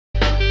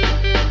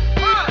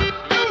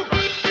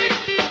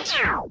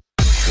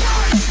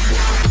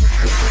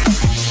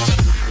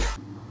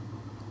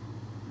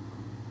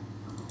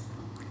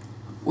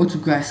What's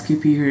up guys,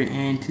 KP here,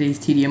 and today's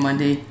TDM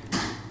Monday.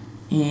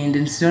 And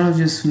instead of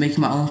just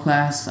making my own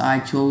class, I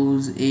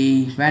chose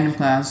a random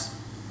class.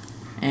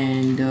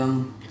 And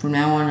from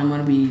now on, I'm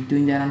going to be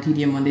doing that on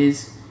TDM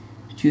Mondays,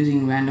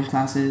 choosing random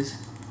classes.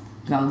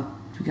 We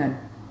got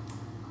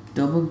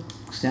double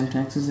stem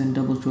taxes and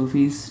double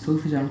trophies.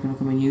 Trophies aren't going to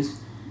come in use.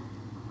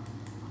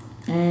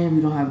 And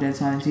we don't have dead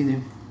silence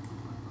either.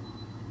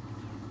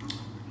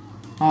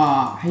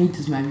 I hate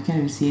this map. You can't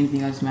even see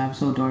anything on this map. It's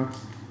so dark.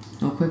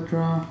 No quick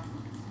draw.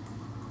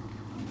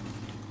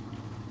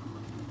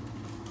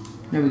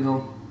 There we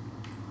go.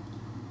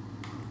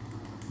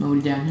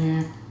 Nobody down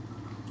here.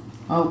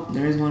 Oh,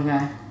 there is one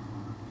guy.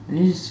 I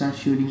need to start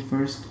shooting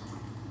first.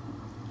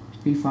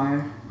 Free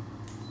fire.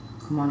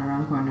 Come on,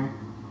 around the corner.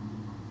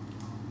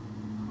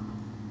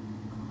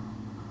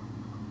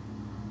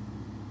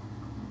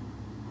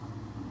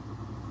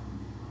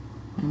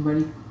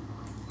 Anybody?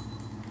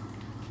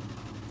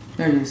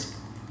 There it is.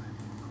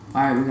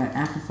 Alright, we got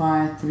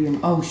amplify, 3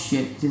 oh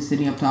shit, just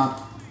sitting up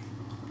top.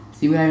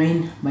 See what I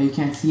mean? But you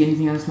can't see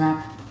anything on this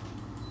map.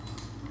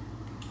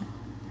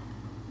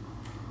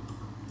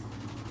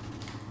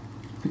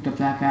 Picked up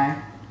that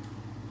guy.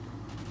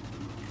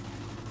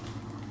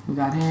 We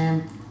got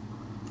him.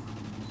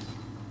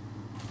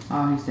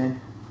 Oh, he's dead.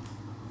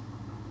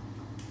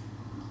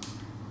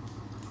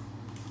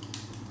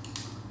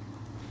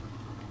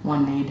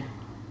 One nade.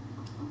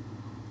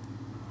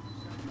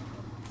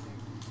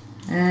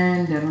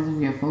 And I don't think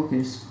we have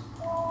focus.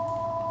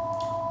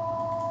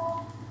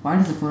 Why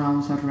does the phone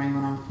almost start ringing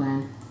when I'm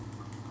playing?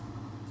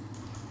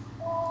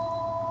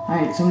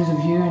 Alright, somebody's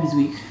over here and he's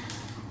weak.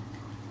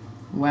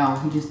 Wow,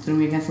 he just threw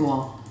me against the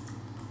wall.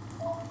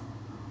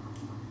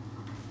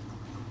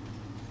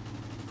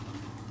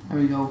 There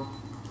we go.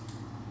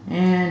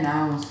 And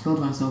I almost killed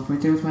myself right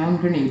there with my own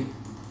grenade.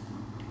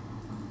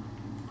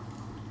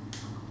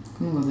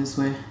 I'm gonna go this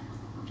way.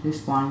 They're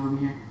spawning over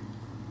here.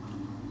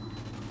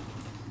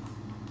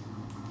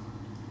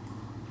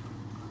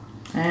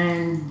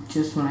 And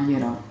just when I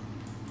get up.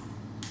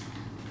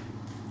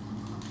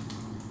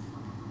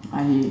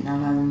 I hate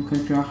not having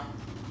quick draw.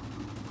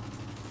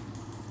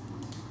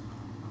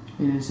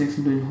 8 and 6,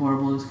 I'm doing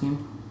horrible this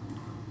game.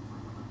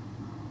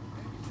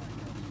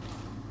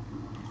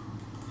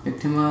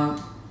 Picked him up.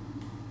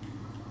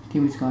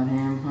 Teammates got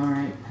him.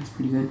 Alright, that's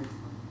pretty good.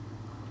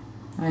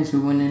 Nice,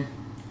 we're winning.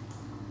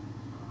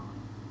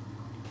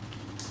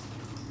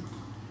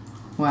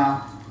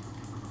 Wow.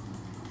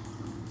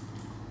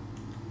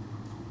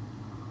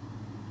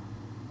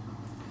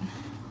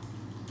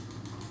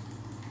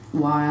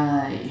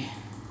 Why?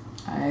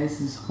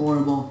 This is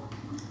horrible.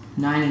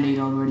 9 and 8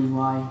 already.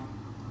 Why?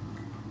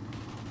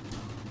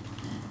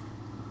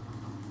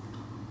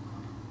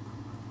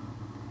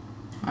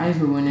 I guess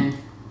we're winning.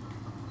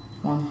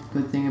 One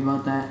good thing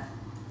about that.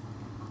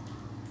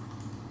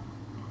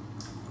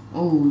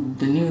 Oh,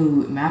 the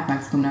new map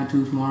pack's coming out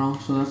too tomorrow,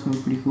 so that's gonna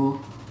be pretty cool.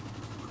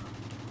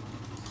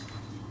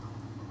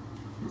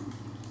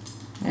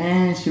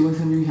 And she was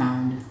from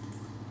behind.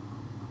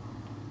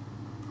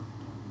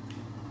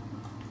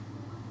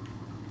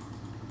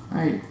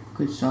 Alright,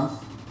 good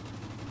stuff.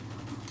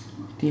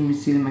 Team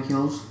is stealing my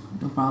kills,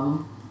 no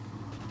problem.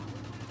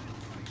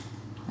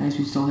 I guess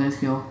we stole his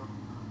kill.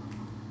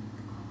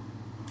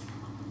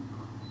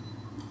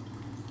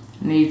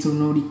 Nade, so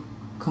nobody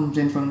comes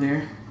in from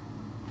there.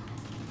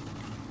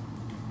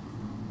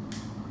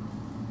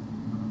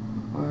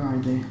 Where are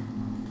they?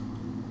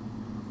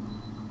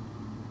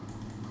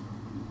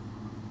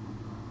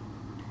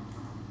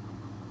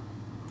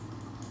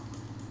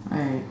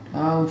 Alright,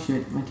 oh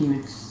shit, my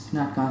teammates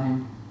not got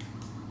him.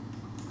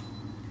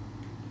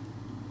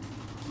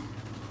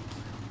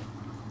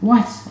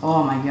 What?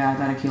 Oh my god, I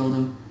thought I killed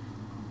him.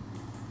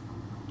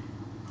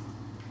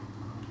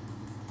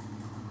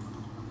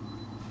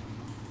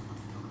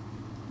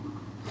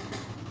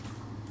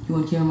 You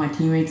wanna kill my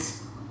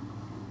teammates?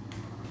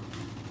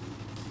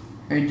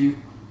 Heard you.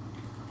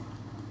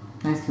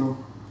 Nice kill.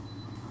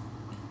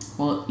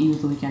 Well,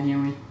 even though he can't hear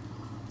me.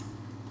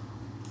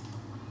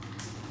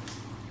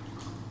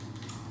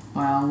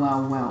 Wow,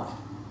 wow, wow.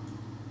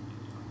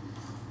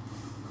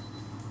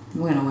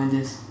 We're gonna win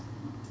this.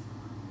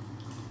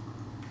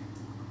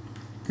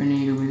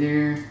 Grenade over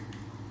there.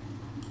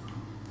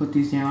 Put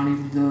these down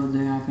even though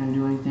they're not gonna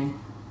do anything.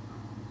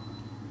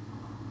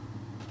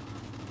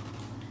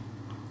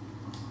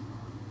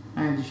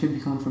 Alright, they should be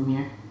coming from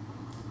here.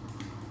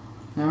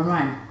 Never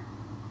mind.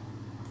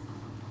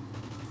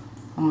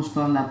 Almost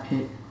fell in that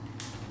pit.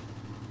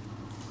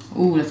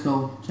 Ooh, let's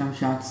go. Jump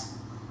shots.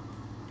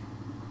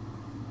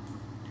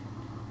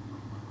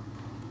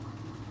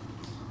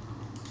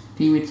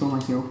 Teammates stole my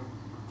kill.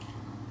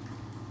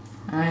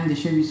 And they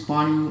should be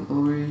spawning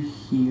over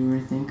here, I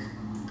think.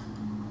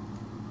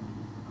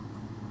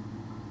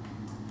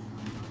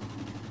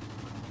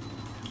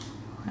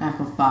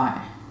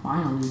 Amplify.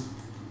 Finally.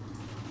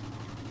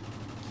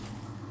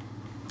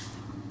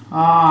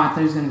 I thought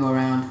he was gonna go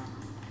around.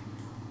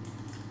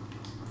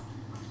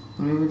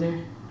 Over there?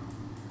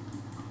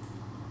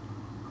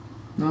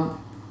 Nope.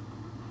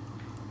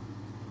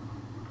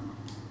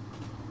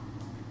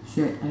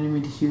 Shit, I didn't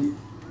mean to shoot.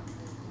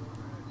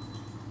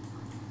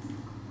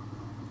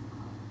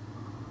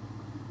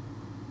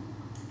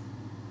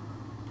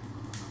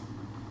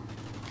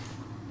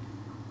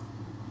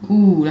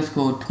 Ooh, let's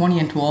go.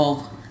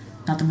 20-12.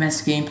 Not the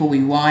best game, but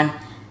we won.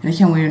 And I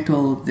can't wait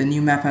until the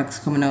new map pack's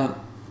coming out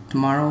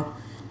tomorrow.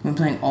 I'm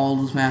playing all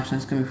those maps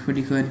and it's gonna be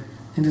pretty good.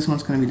 I think this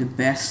one's gonna be the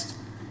best.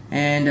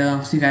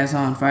 And see you guys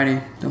on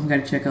Friday. Don't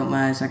forget to check out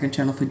my second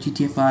channel for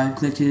GTA 5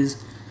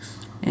 glitches.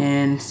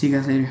 And see you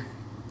guys later.